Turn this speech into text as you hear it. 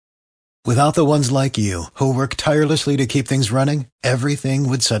Without the ones like you, who work tirelessly to keep things running, everything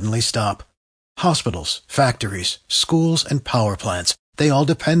would suddenly stop. Hospitals, factories, schools, and power plants, they all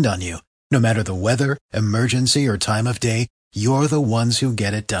depend on you. No matter the weather, emergency, or time of day, you're the ones who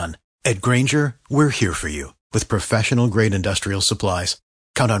get it done. At Grainger, we're here for you with professional-grade industrial supplies.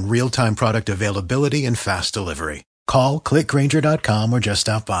 Count on real-time product availability and fast delivery. Call, click Grainger.com, or just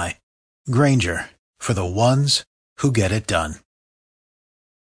stop by. Grainger, for the ones who get it done.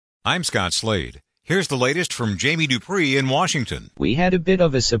 I'm Scott Slade. Here's the latest from Jamie Dupree in Washington. We had a bit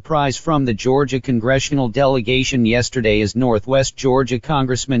of a surprise from the Georgia congressional delegation yesterday as Northwest Georgia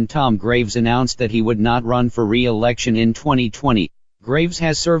Congressman Tom Graves announced that he would not run for re-election in 2020. Graves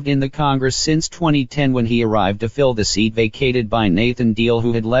has served in the Congress since 2010 when he arrived to fill the seat vacated by Nathan Deal,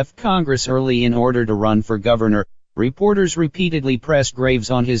 who had left Congress early in order to run for governor. Reporters repeatedly pressed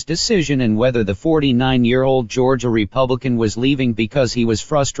Graves on his decision and whether the 49-year-old Georgia Republican was leaving because he was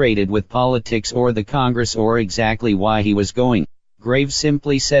frustrated with politics or the Congress, or exactly why he was going. Graves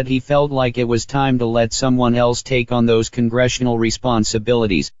simply said he felt like it was time to let someone else take on those congressional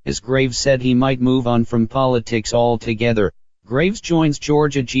responsibilities. As Graves said, he might move on from politics altogether. Graves joins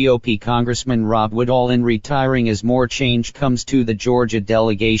Georgia GOP Congressman Rob Woodall in retiring as more change comes to the Georgia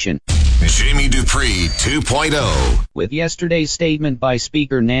delegation. Jamie Dupree 2.0. With yesterday's statement by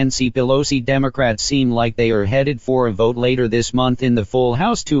Speaker Nancy Pelosi, Democrats seem like they are headed for a vote later this month in the full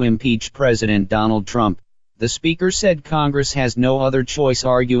House to impeach President Donald Trump. The Speaker said Congress has no other choice,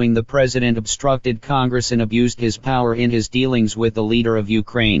 arguing the president obstructed Congress and abused his power in his dealings with the leader of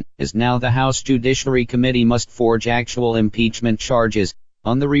Ukraine, as now the House Judiciary Committee must forge actual impeachment charges.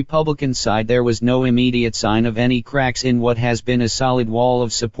 On the Republican side, there was no immediate sign of any cracks in what has been a solid wall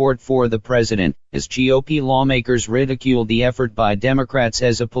of support for the president, as GOP lawmakers ridiculed the effort by Democrats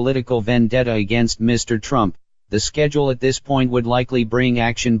as a political vendetta against Mr. Trump. The schedule at this point would likely bring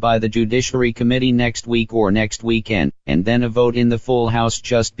action by the Judiciary Committee next week or next weekend, and then a vote in the full House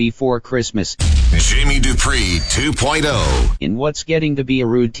just before Christmas. Jamie Dupree 2.0. In what's getting to be a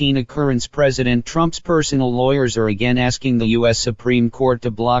routine occurrence, President Trump's personal lawyers are again asking the U.S. Supreme Court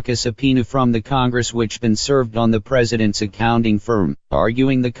to block a subpoena from the Congress which been served on the president's accounting firm,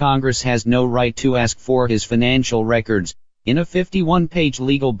 arguing the Congress has no right to ask for his financial records. In a 51-page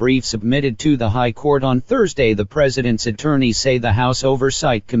legal brief submitted to the High Court on Thursday, the president's attorneys say the House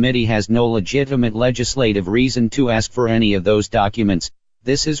Oversight Committee has no legitimate legislative reason to ask for any of those documents.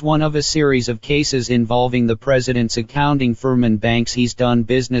 This is one of a series of cases involving the president's accounting firm and banks he's done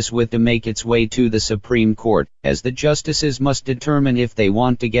business with to make its way to the Supreme Court, as the justices must determine if they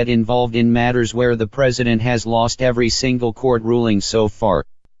want to get involved in matters where the president has lost every single court ruling so far.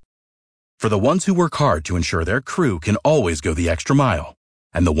 For the ones who work hard to ensure their crew can always go the extra mile,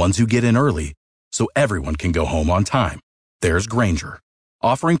 and the ones who get in early so everyone can go home on time, there's Grainger,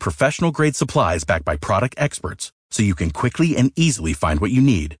 offering professional-grade supplies backed by product experts so you can quickly and easily find what you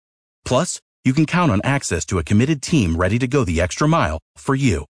need. Plus, you can count on access to a committed team ready to go the extra mile for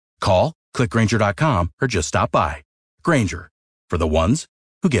you. Call, click Grainger.com, or just stop by. Grainger, for the ones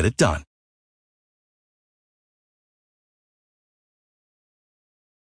who get it done.